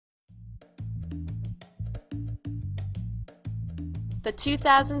The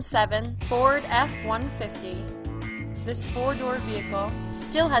 2007 Ford F150. This four-door vehicle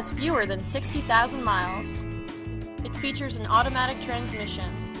still has fewer than 60,000 miles. It features an automatic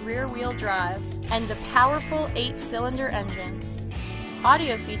transmission, rear-wheel drive, and a powerful 8-cylinder engine.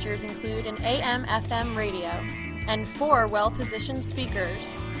 Audio features include an AM/FM radio and 4 well-positioned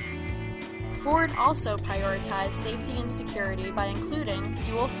speakers. Ford also prioritized safety and security by including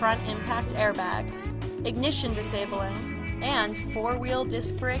dual front impact airbags, ignition disabling, and 4-wheel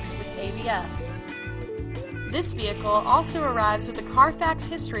disc brakes with ABS. This vehicle also arrives with a Carfax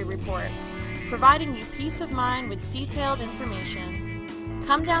history report, providing you peace of mind with detailed information.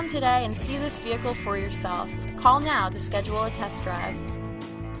 Come down today and see this vehicle for yourself. Call now to schedule a test drive.